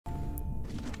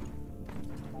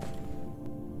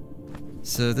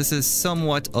So this is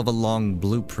somewhat of a long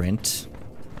blueprint.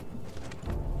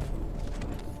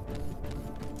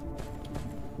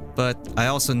 But I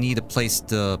also need a place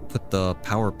to put the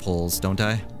power poles, don't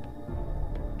I?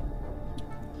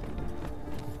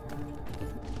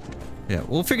 Yeah,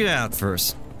 we'll figure it out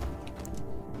first.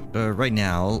 Right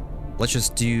now, let's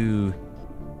just do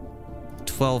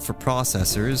 12 for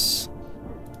processors.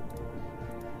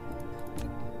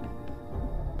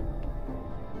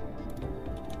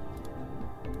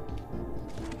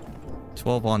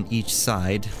 $12 on each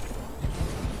side.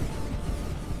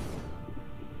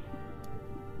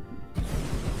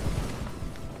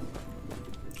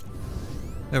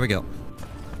 There we go.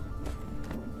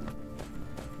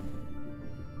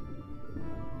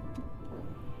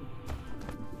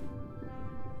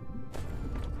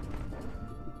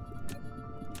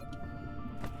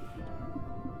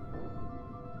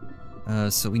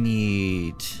 So we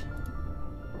need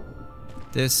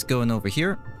this going over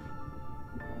here.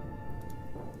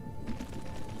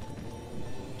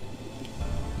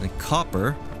 The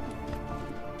copper.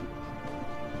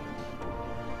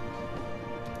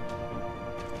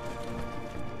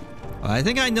 I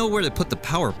think I know where to put the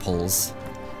power poles.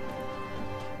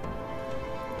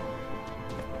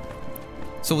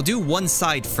 So we'll do one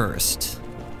side first.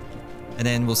 And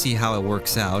then we'll see how it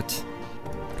works out.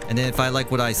 And then if I like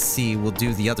what I see, we'll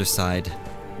do the other side.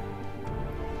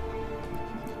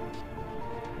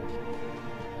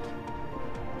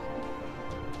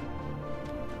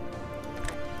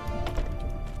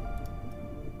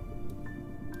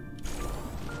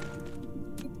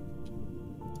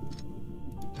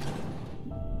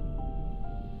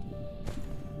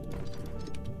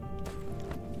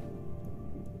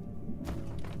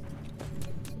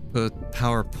 Put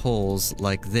power poles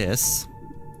like this.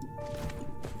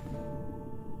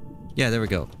 Yeah, there we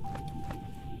go.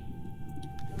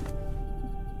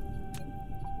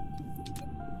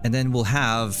 And then we'll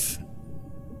have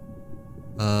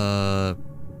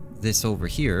this over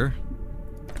here.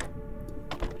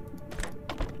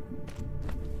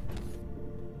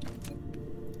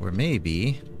 Or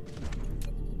maybe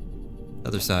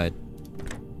other side.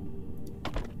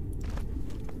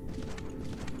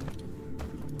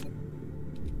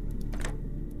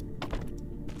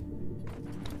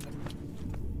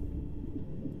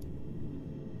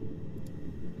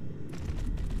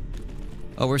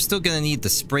 Oh, we're still gonna need the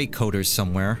spray coaters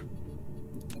somewhere.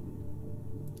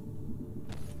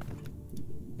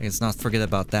 Let's not forget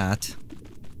about that.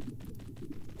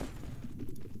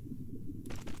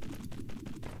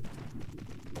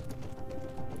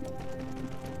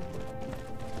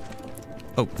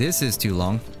 Oh, this is too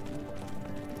long.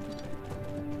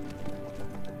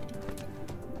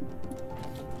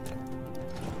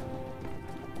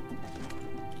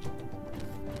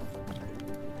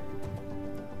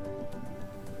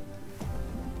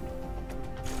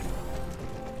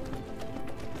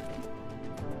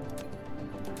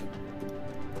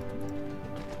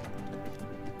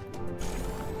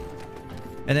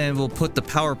 And then we'll put the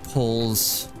power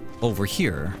poles over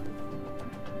here.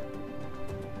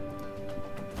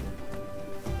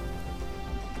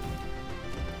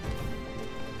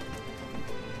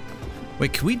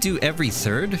 Wait, can we do every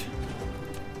third?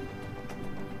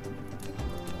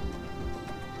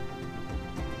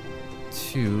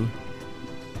 Two,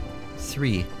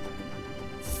 three,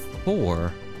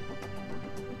 four.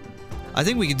 I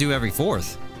think we could do every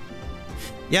fourth.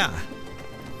 Yeah.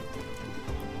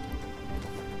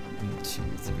 1, 2,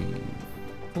 3,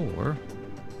 4.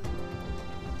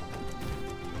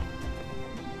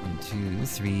 1, 2,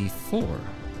 3, 4.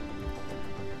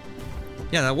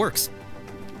 Yeah, that works.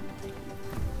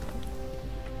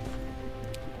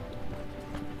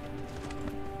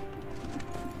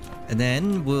 And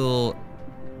then we'll...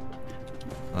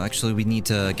 Well, actually, we need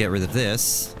to get rid of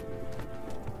this.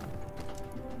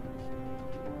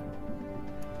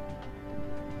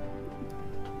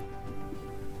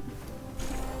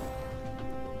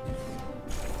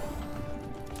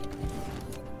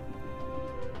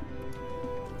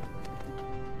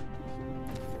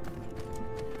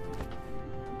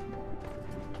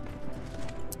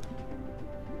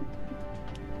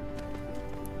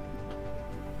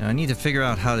 Now, I need to figure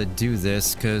out how to do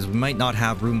this, because we might not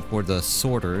have room for the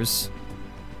sorters.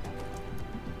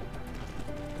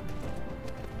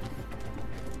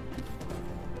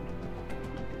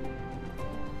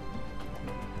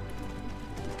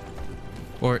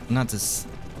 Or, not this...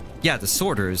 Yeah, the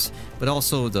sorters, but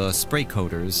also the spray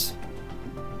coaters.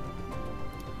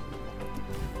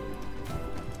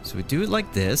 So we do it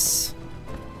like this.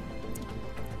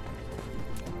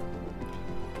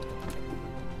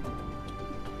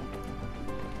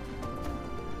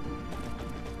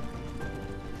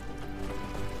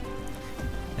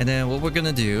 And then what we're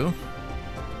gonna do...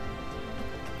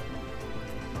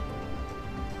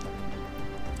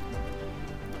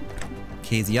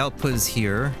 Okay, the output is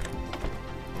here.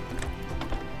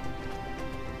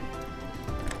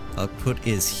 Output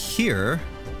is here.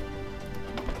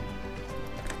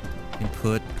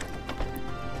 Input.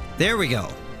 There we go.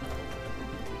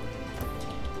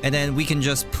 And then we can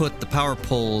just put the power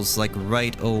poles like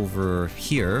right over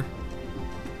here.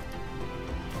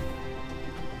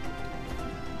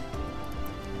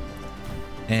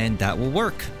 And that will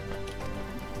work.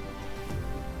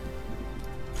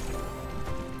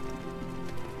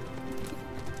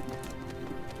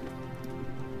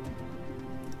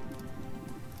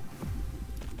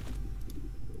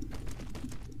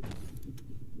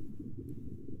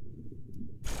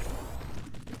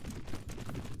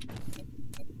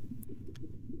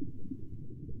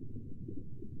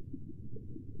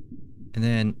 And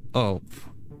then, oh,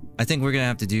 I think we're gonna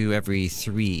have to do every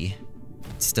 3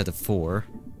 instead of 4.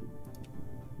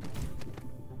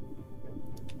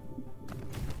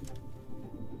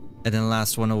 And then the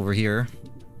last one over here.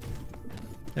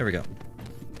 There we go.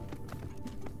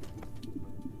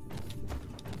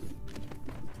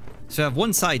 So I have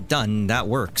one side done, that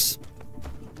works.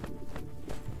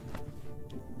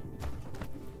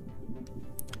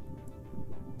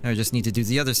 I just need to do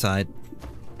the other side.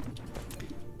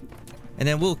 And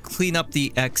then we'll clean up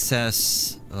the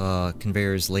excess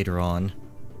conveyors later on.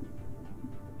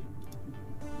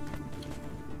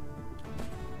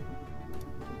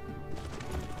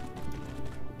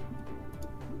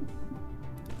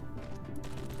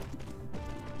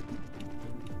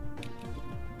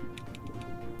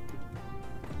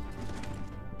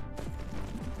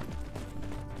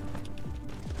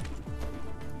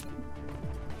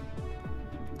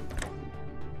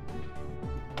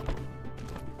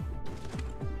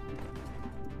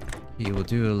 We'll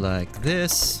do it like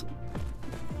this.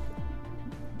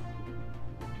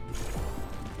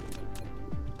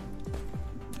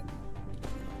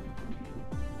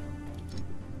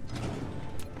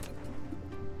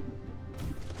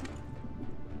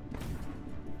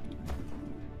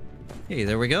 Hey,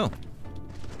 there we go.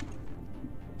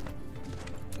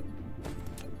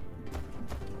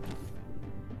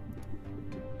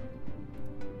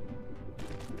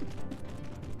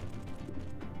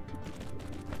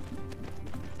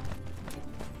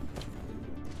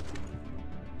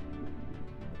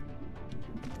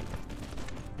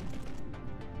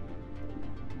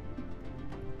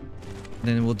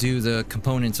 Then we'll do the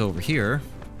components over here.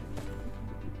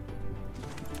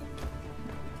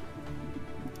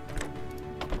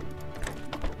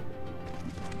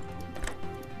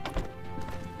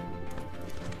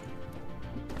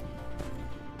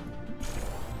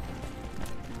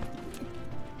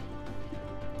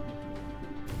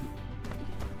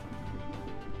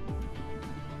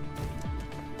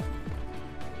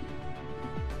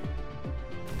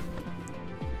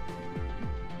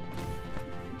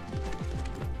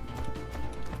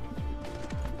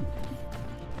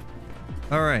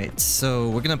 Alright, so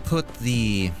we're gonna put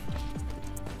the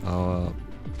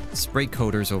spray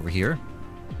coaters over here.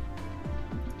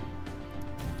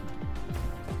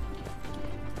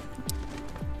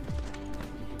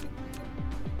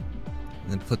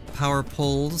 And then put power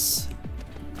poles.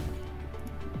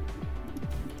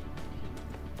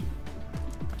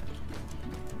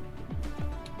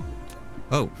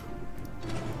 Oh,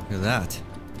 look at that.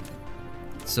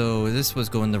 So this was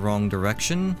going the wrong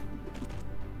direction.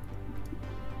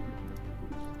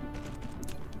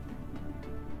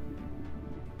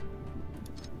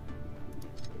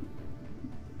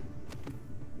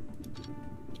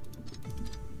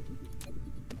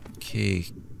 Okay,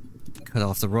 cut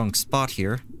off the wrong spot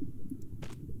here.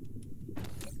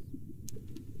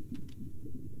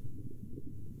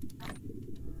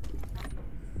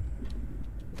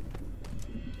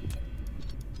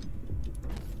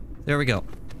 There we go.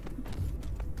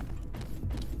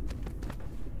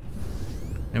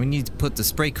 And we need to put the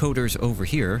spray coaters over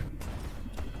here.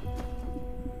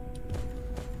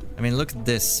 I mean, look at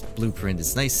this blueprint.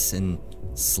 It's nice and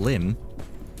slim.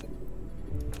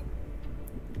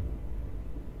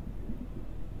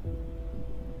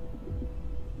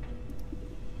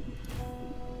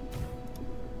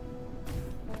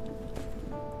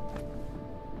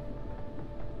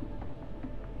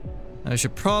 I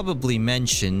should probably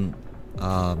mention,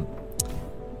 fuck,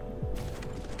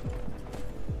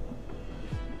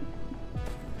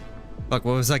 what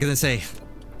was I gonna say?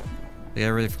 Yeah, I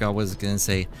really forgot what I was gonna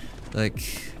say.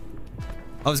 Like,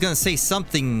 I was gonna say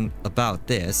something about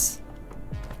this.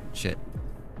 Shit.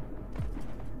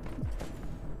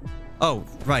 Oh,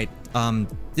 right.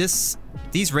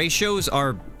 These ratios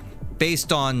are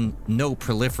based on no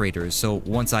proliferators. So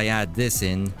once I add this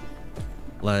in,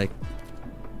 like,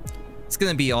 it's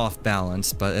gonna be off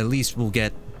balance, but at least we'll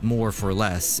get more for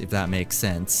less, if that makes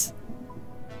sense.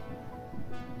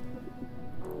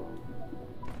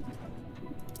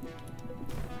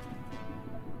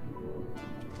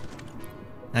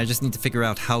 I just need to figure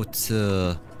out how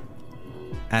to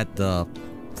add the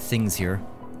things here.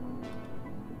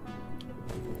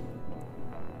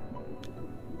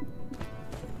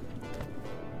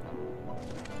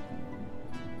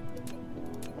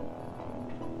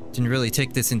 Didn't really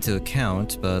take this into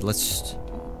account, but let's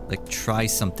like try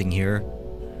something here.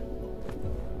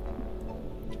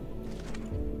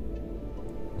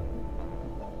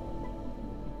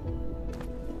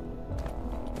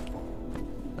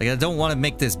 Like, I don't want to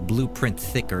make this blueprint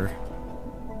thicker.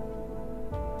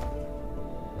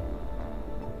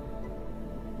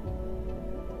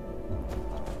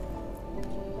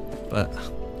 But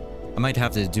I might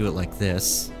have to do it like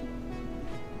this.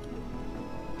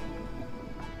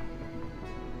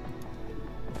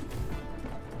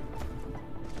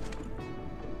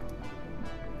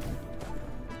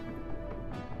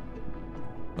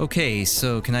 Okay,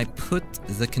 so can I put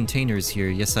the containers here?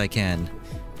 Yes, I can.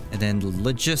 And then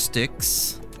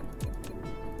logistics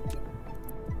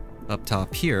up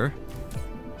top here.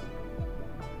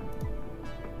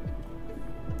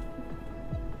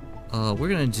 We're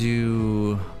gonna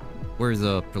do... Where are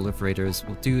the proliferators?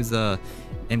 We'll do the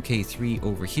MK3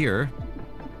 over here.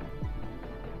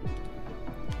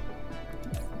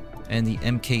 And the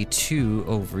MK2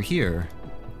 over here.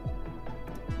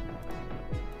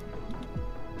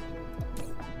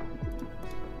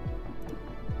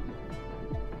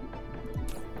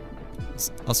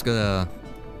 Also gotta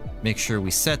make sure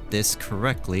we set this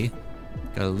correctly.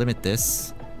 Gotta limit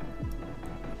this.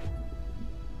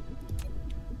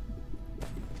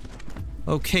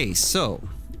 Okay, so...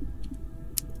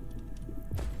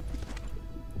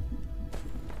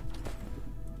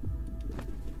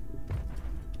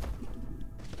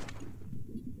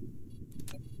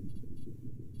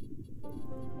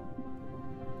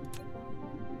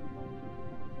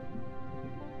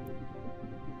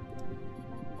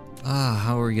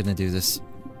 how are we gonna do this?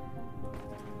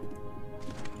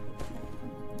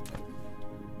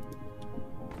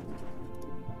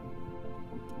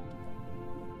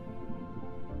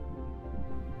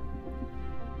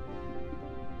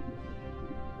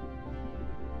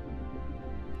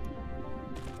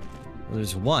 Well,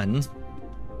 there's one.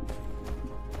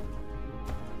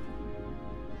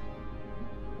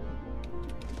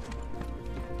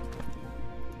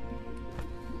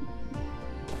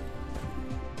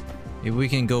 Maybe we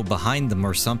can go behind them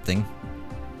or something.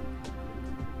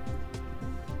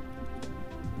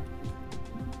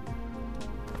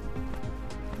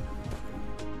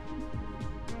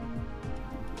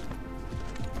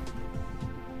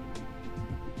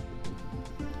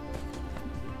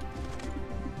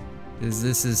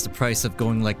 This is the price of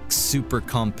going like super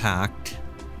compact.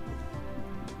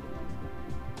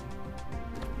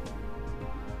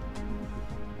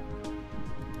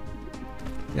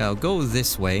 Yeah, I'll go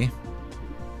this way.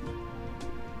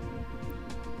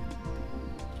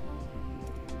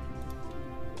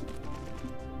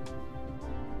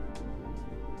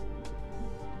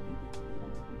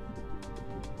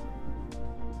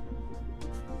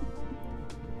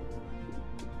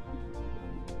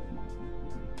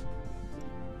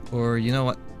 Or, you know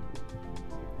what?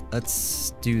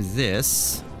 Let's do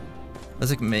this. Let's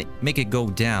like make it go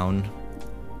down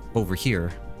over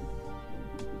here.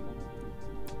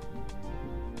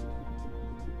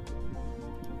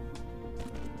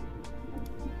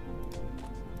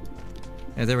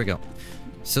 Yeah, there we go.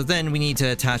 So then we need to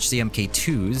attach the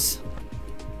MK2s.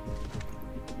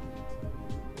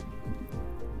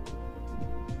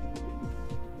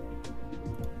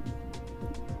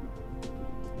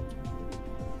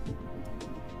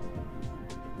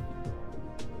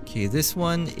 Okay, this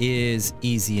one is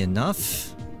easy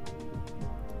enough.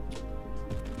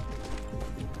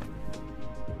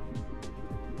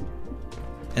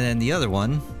 And then the other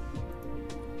one.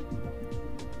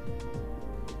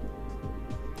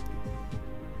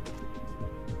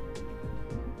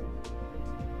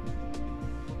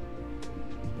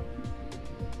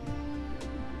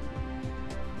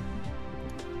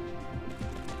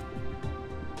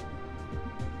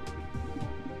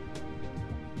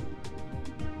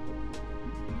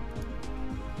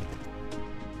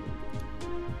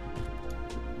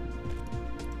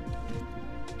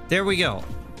 There we go.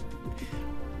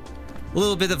 A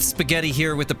little bit of spaghetti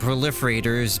here with the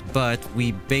proliferators, but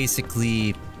we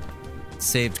basically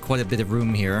saved quite a bit of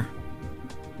room here.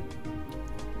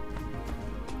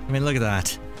 I mean, look at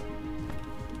that.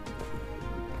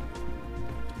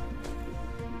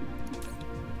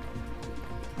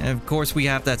 And of course, we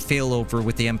have that failover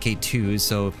with the MK2s,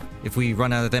 so if we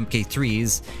run out of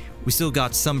MK3s, we still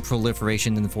got some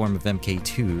proliferation in the form of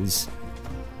MK2s.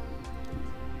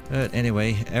 But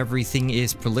anyway, everything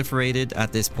is proliferated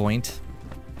at this point.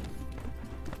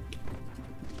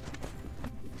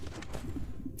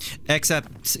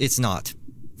 Except it's not.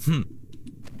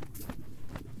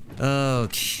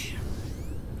 Okay.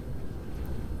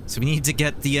 So we need to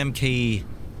get the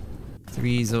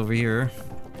MK3s over here.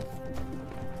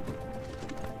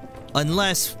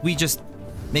 Unless we just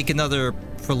make another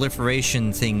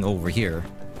proliferation thing over here.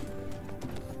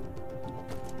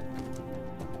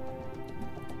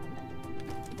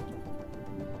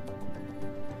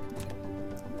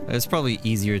 It's probably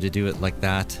easier to do it like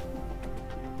that.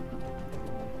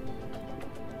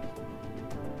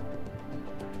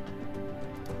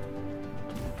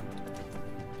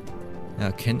 Now,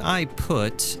 can I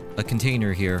put a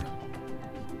container here?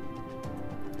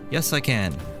 Yes, I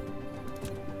can.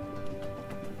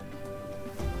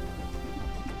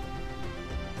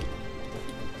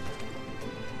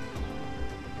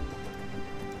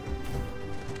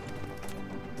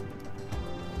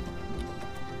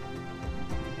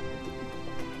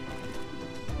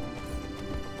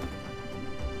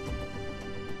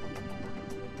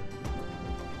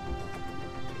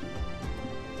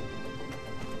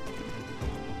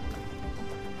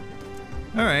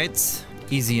 Alright,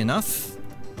 easy enough.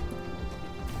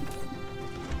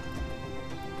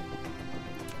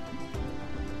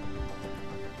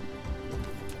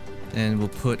 And we'll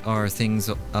put our things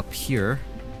up here.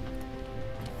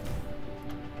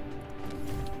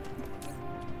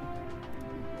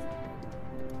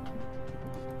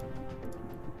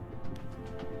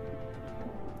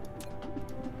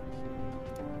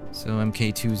 So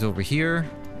MK2's over here.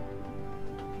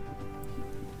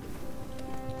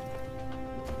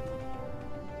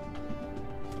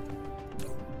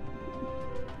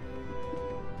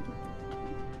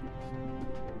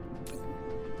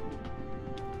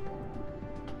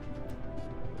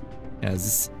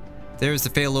 There's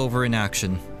the failover in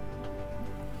action.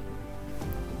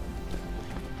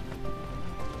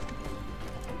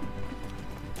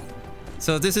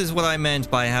 So this is what I meant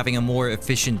by having a more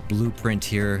efficient blueprint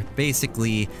here.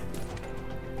 Basically,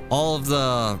 all of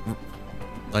the,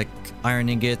 like, iron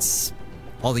ingots,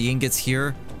 all the ingots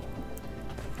here,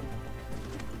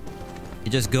 it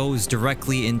just goes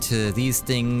directly into these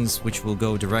things, which will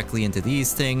go directly into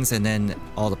these things, and then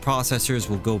all the processors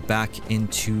will go back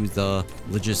into the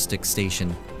logistics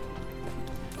station.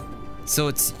 So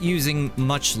it's using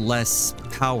much less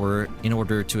power in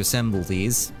order to assemble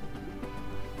these.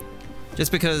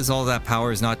 Just because all that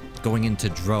power is not going into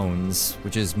drones,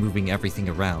 which is moving everything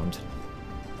around.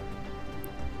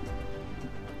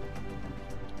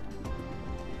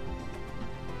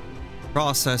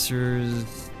 Processors...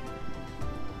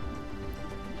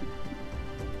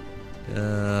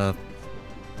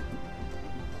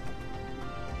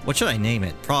 what should I name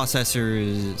it?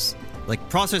 Processors... Like,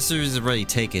 processors is already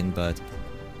taken, but...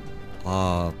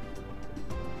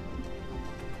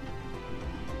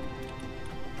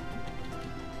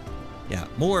 yeah,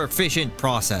 more efficient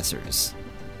processors.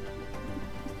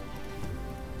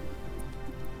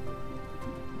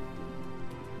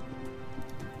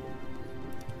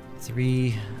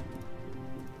 Three...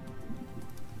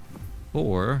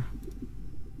 4...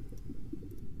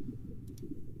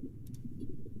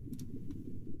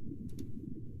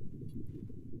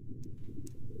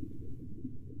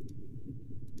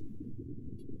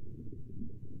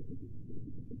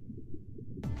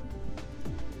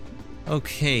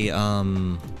 Okay,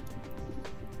 and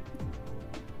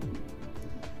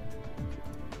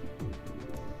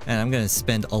I'm gonna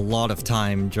spend a lot of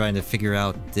time trying to figure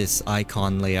out this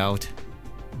icon layout.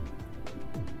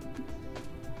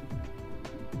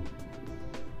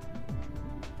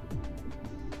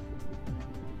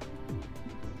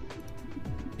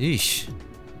 Eesh.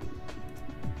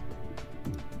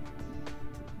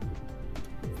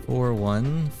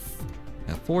 4-1.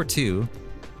 4-2.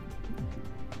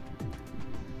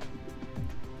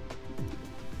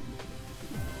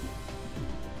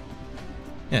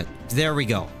 Yeah, there we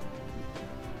go.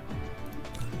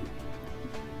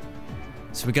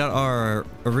 So we got our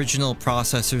original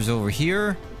processors over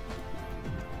here.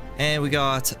 And we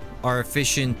got our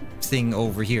efficient thing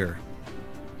over here.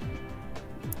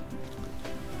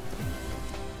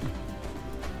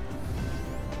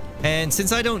 And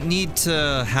since I don't need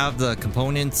to have the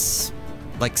components,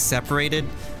 like, separated,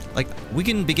 like, we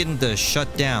can begin to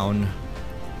shut down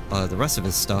the rest of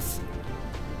his stuff.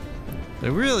 I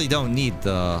really don't need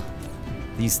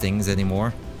these things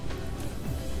anymore.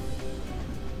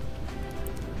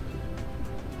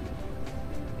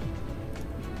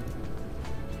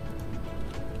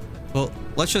 Well,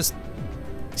 let's just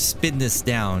spin this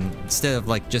down instead of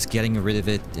like just getting rid of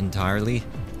it entirely.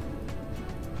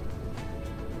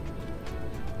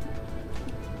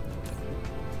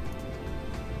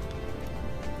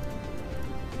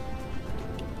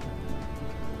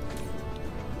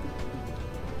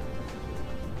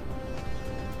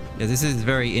 Yeah, this is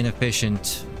very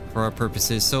inefficient for our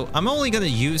purposes, so I'm only gonna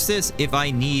use this if I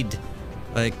need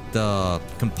like the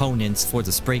components for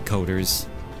the spray coaters,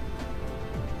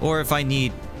 or if I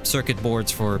need circuit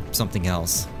boards for something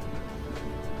else.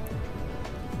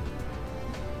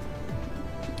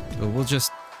 So we'll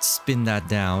just spin that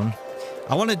down.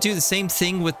 I want to do the same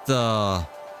thing with the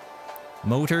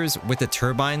motors, with the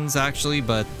turbines actually,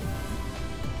 but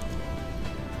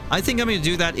I think I'm gonna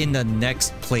do that in the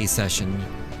next play session.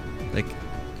 Like,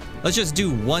 let's just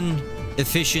do one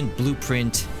efficient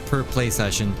blueprint per play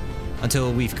session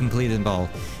until we've completed them all.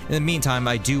 In the meantime,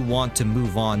 I do want to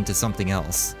move on to something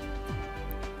else.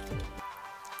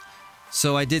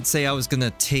 So I did say I was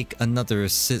gonna take another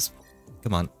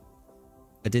Come on.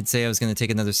 I did say I was gonna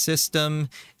take another system,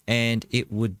 and it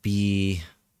would be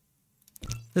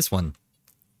this one.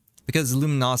 Because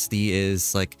luminosity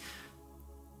is like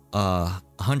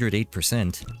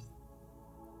 108%.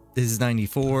 This is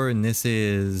 94 and this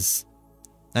is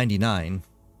 99.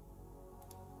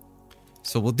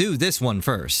 So we'll do this one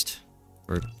first.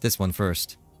 Or this one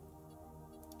first.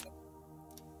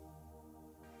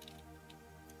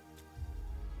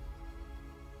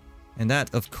 And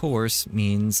that, of course,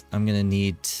 means I'm gonna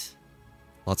need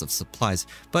lots of supplies.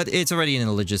 But it's already in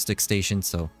a logistics station,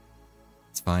 so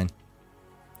it's fine.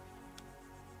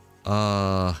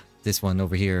 This one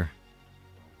over here.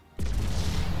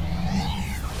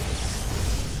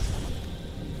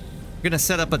 We're gonna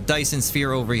set up a Dyson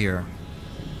Sphere over here.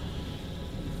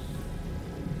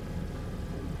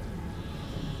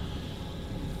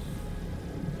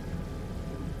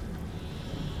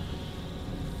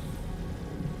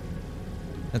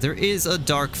 Now, there is a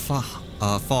dark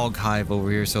fog hive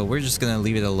over here, so we're just gonna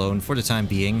leave it alone for the time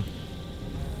being.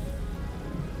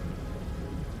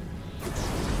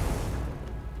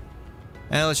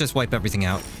 And let's just wipe everything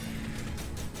out.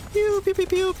 Pew, pew, pew,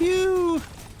 pew, pew.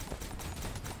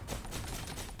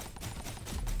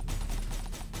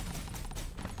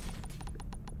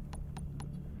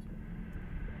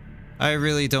 I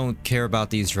really don't care about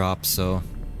these drops, so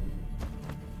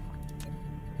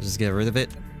let's just get rid of it.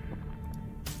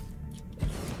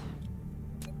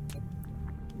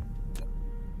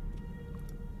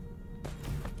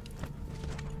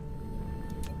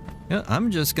 Yeah, I'm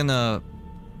just gonna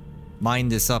mine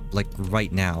this up like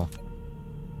right now.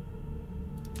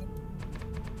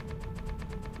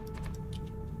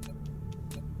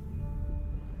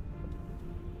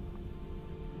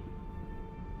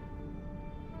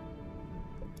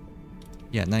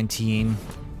 Yeah, 19.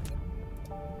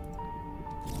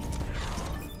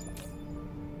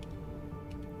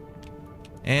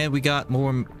 And we got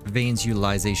more veins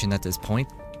utilization at this point.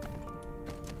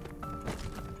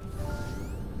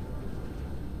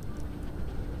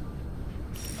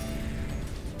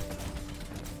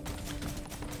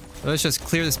 Let's just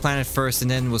clear this planet first and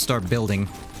then we'll start building.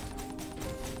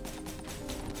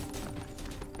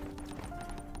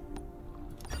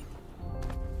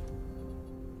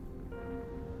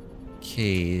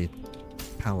 Okay,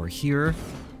 power here.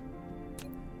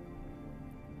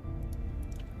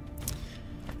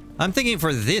 I'm thinking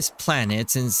for this planet,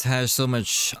 since it has so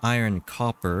much iron and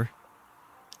copper,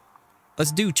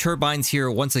 let's do turbines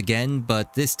here once again,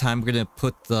 but this time we're gonna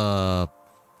put the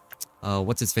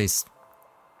what's its face?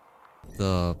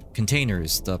 The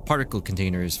containers, the particle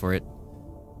containers for it.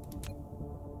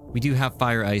 We do have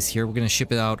fire ice here. We're gonna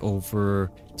ship it out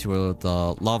over to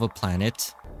the lava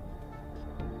planet.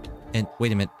 And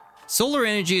wait a minute. Solar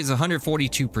energy is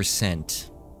 142%.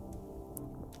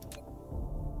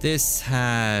 This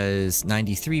has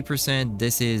 93%.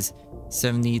 This is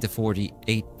 70 to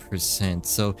 48%.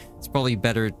 So it's probably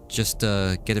better just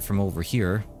to get it from over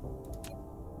here.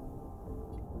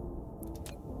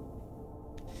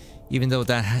 Even though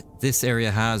this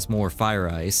area has more fire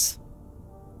ice.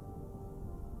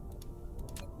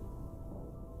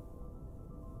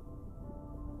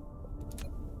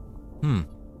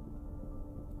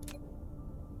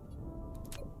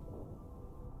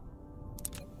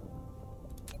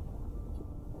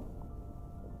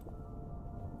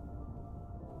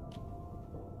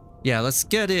 Yeah, let's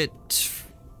get it...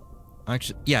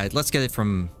 Actually, yeah, let's get it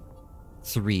from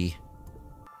 3.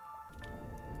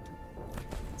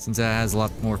 since that has a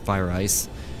lot more fire ice.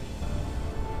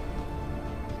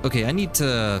 Okay, I need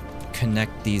to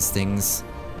connect these things.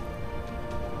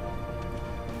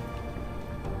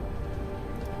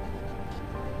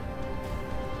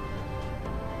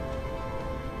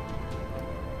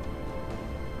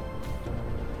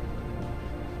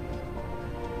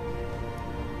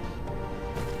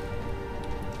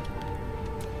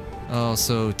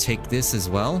 Also take this as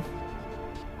well.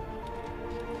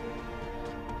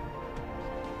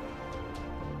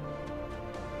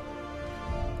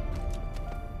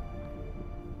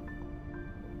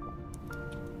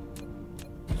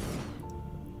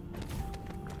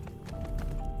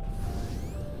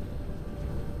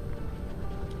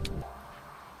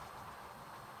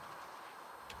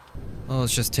 Oh,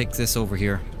 let's just take this over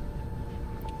here.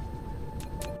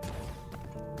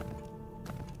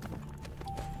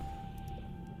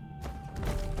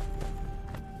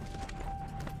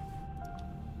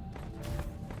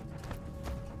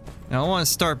 Now I want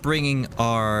to start bringing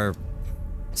our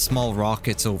small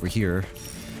rockets over here.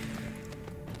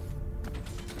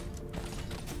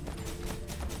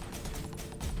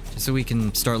 Just so we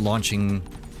can start launching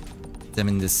them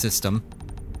in this system.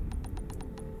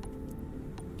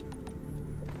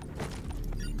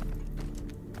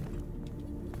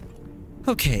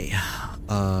 Okay,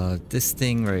 this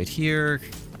thing right here.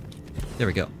 There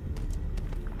we go.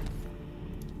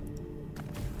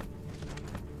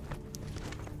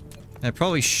 I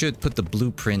probably should put the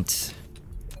blueprint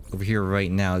over here right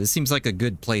now. This seems like a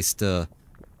good place to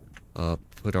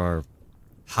put our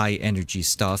high energy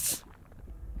stuff.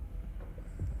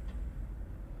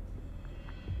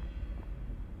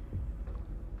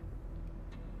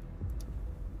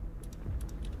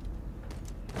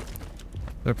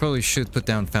 But I probably should put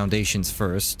down foundations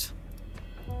first.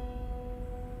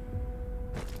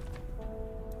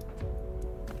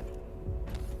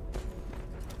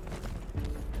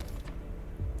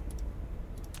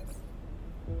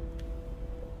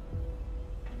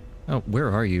 Oh,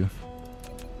 where are you?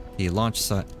 The launch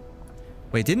site.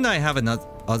 Wait, didn't I have another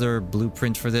other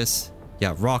blueprint for this?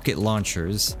 Yeah, rocket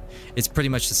launchers. It's pretty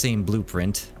much the same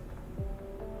blueprint.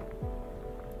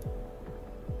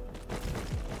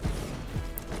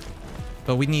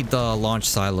 But we need the launch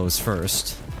silos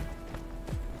first.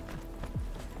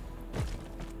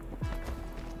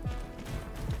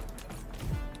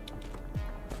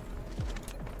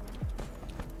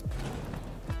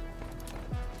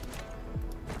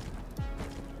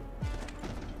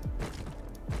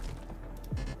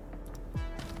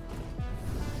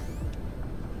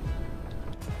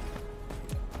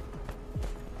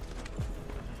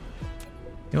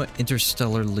 You know what?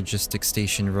 Interstellar logistics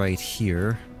station right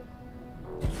here.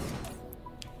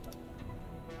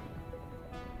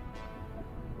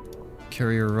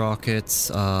 Carrier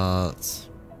rockets. Let's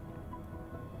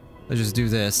just do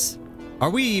this.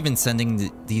 Are we even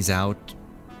sending these out?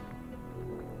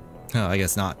 Oh, I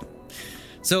guess not.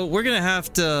 So we're gonna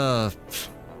have to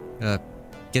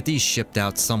get these shipped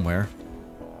out somewhere.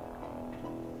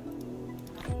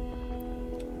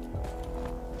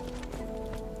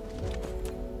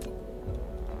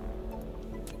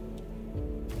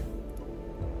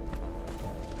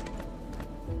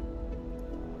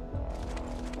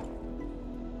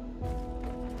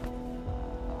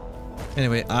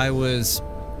 Anyway, I was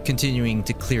continuing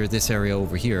to clear this area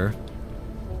over here.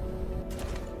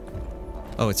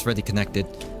 Oh, it's already connected.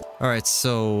 Alright,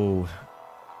 so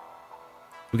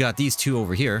we got these two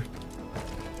over here.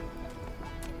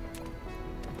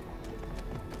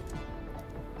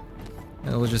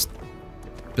 And we'll just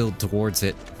build towards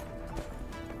it.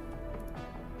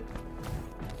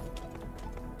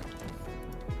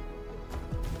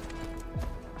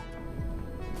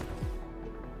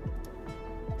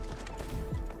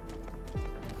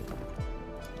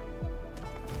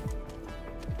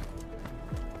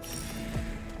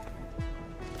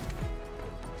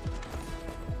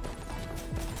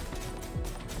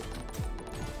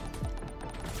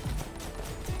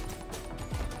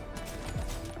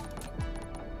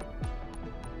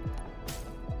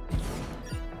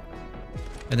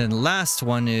 And then the last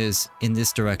one is in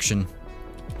this direction.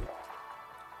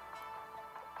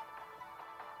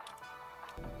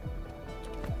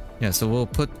 Yeah, so we'll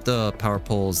put the power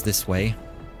poles this way.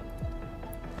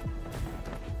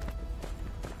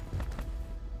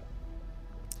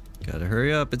 Gotta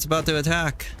hurry up, it's about to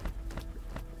attack.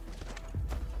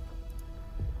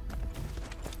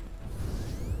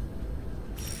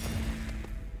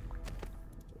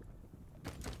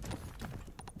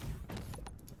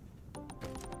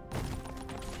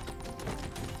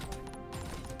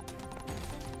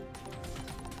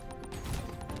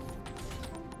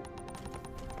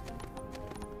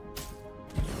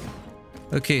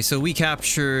 Okay, so we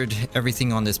captured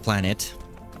everything on this planet.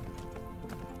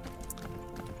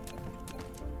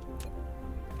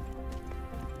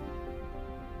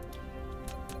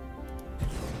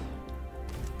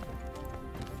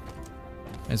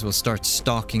 As we'll start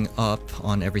stocking up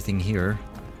on everything here.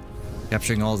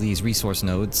 Capturing all these resource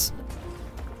nodes.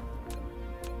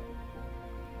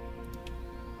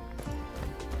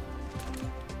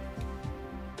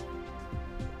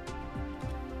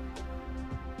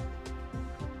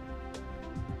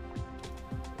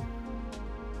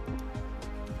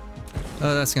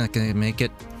 Oh, that's not gonna make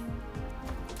it.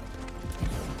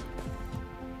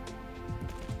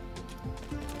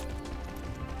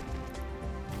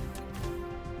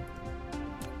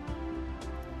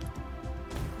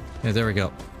 Yeah, there we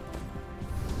go.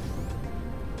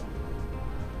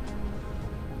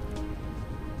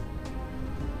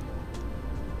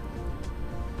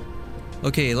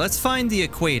 Okay, let's find the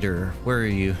equator. Where are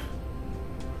you?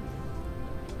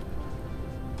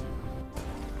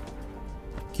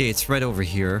 Okay, it's right over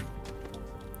here.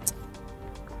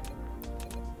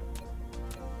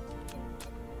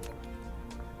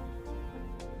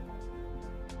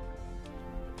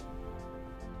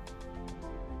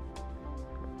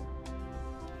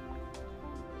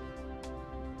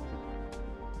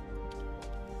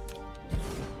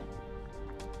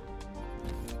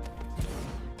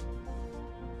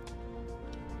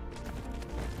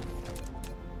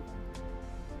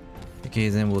 Okay,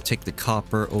 then we'll take the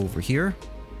copper over here.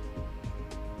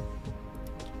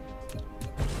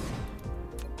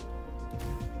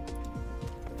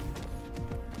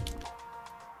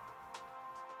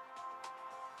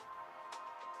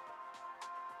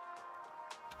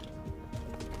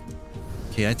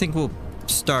 Okay, I think we'll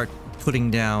start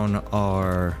putting down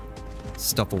our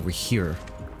stuff over here.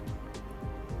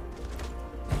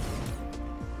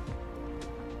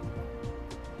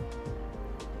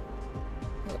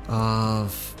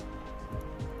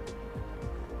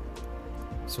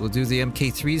 So we'll do the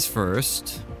MK3s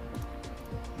first.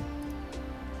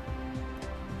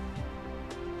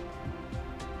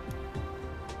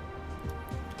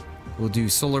 We'll do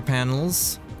solar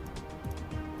panels.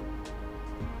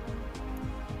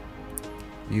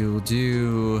 You'll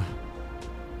do...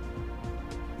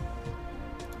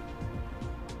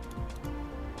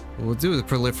 We'll do the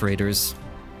proliferators.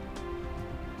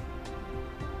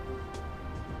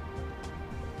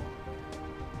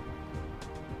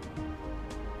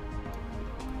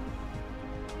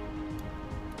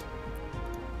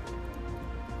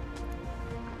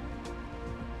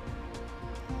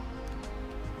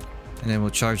 And then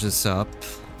we'll charge this up.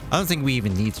 I don't think we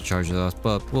even need to charge it up,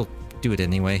 but we'll do it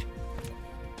anyway.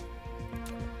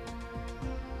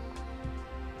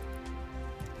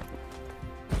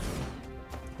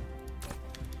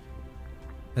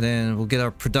 And then we'll get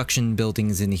our production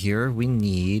buildings in here. We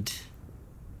need...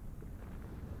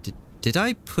 Did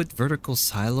I put vertical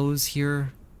silos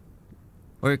here?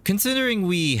 Or considering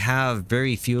we have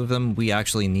very few of them, we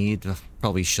actually need...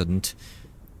 Probably shouldn't.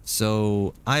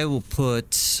 So I will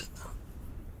put...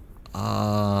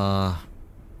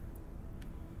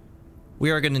 We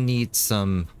are gonna need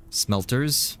some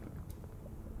smelters.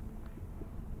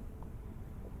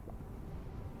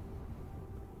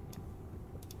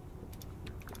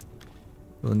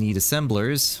 We'll need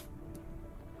assemblers.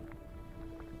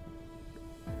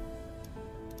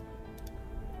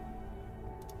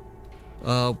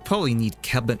 Probably need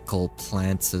chemical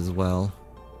plants as well.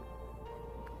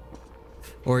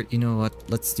 Or, you know what,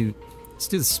 let's do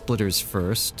the splitters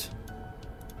first.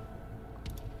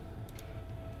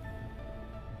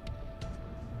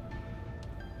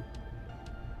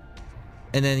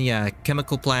 And then, yeah,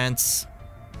 chemical plants.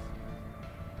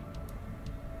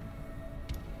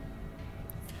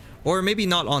 Or maybe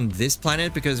not on this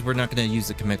planet, because we're not going to use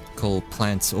the chemical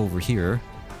plants over here.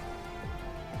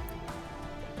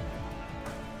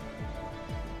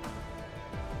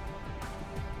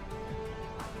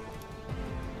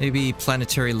 Maybe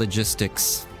planetary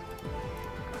logistics.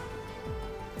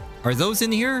 Are those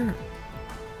in here?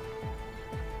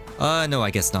 No, I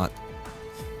guess not.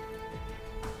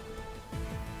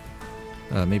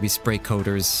 Maybe spray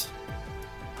coaters.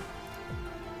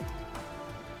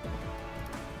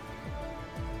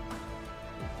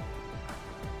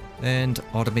 And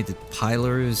automated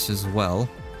pilers as well.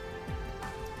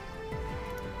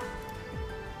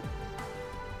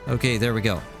 Okay, there we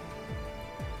go.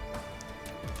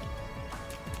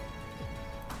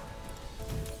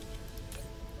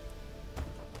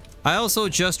 I also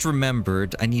just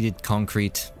remembered I needed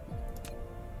concrete.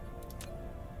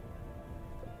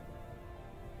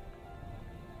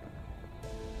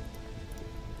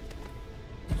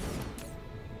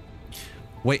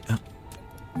 Wait.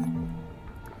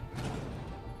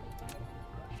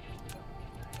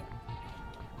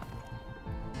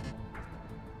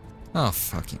 Oh,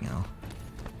 fucking hell.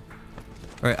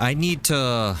 Alright, I need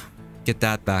to get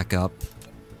that back up.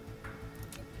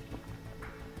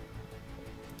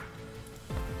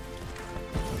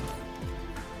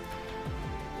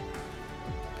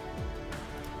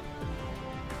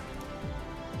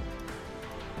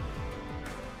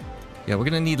 Yeah, we're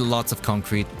gonna need lots of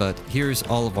concrete, but here's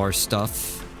all of our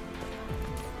stuff.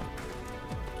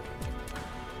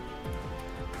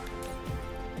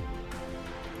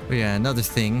 Oh yeah, another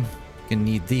thing. Gonna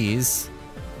need these.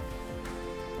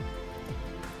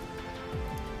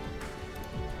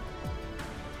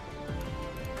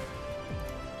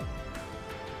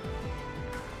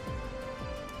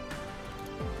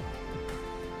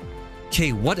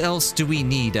 Okay, what else do we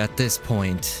need at this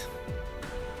point?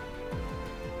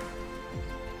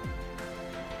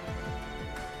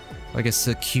 I guess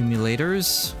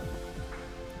accumulators.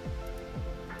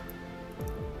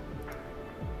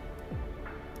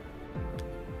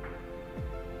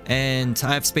 And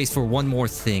I have space for one more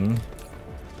thing.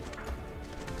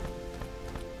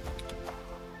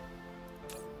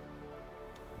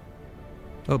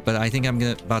 Oh, but I think I'm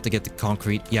about to get the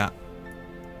concrete. Yeah.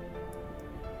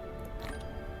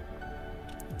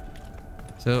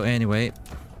 So anyway,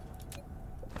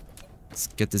 let's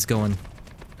get this going.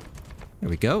 There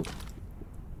we go.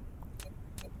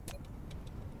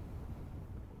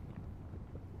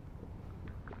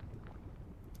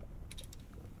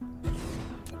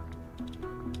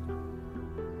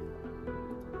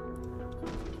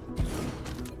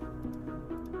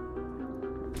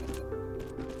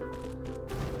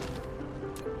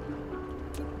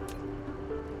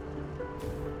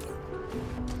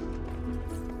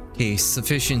 Okay,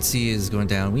 sufficiency is going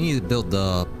down. We need to build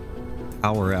the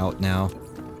power out now.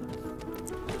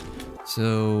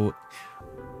 So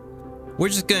we're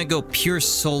just gonna go pure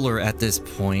solar at this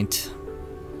point.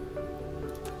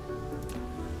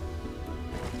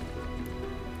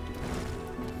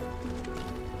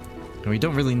 And we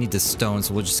don't really need the stone,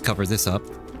 so we'll just cover this up.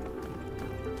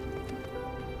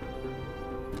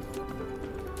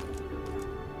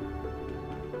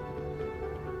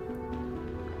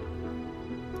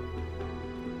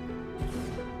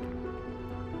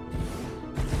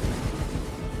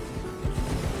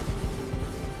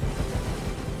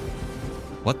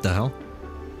 What the hell?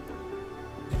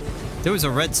 There was a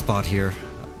red spot here.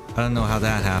 I don't know how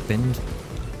that happened,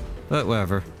 but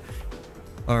whatever.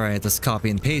 Alright, let's copy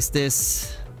and paste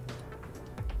this.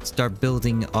 Start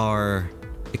building our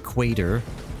equator.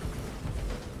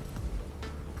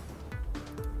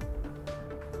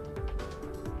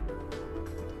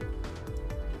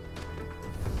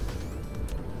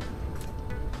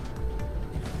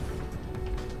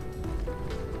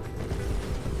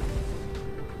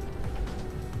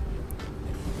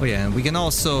 Oh yeah, and we can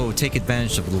also take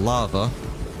advantage of the lava.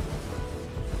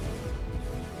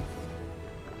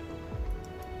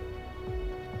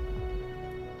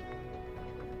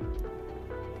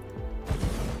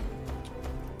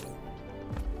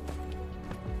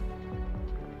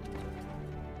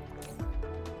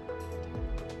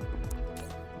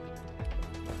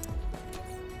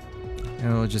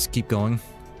 And we'll just keep going.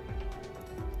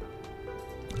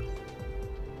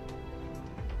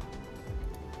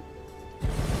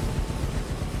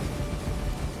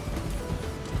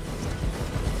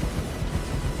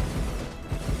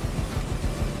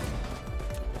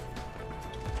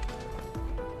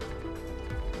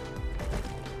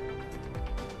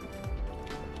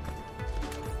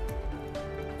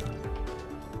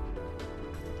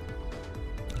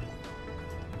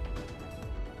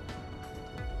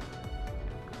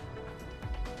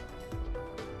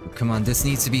 Come on, this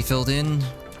needs to be filled in.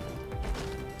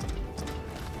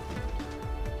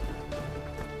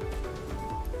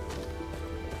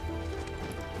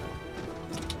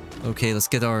 Okay, let's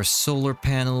get our solar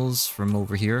panels from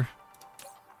over here.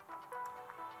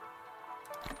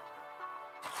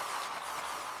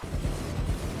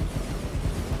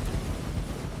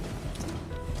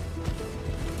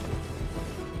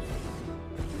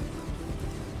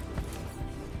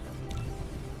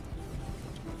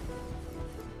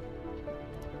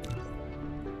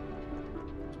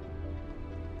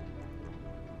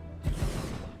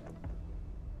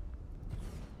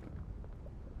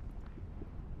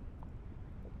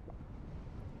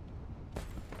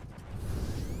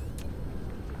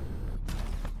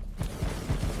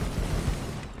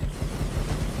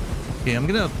 Okay, I'm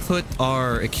gonna put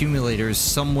our accumulators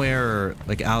somewhere,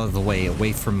 like, out of the way,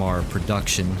 away from our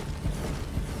production.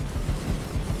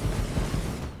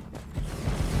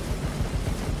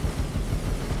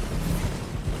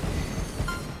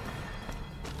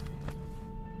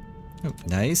 Oh,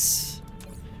 nice.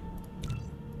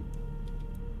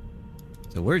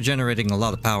 So we're generating a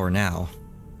lot of power now.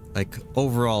 Like,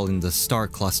 overall in the star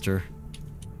cluster.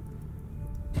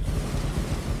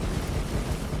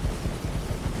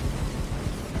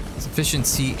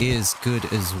 Efficiency is good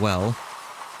as well.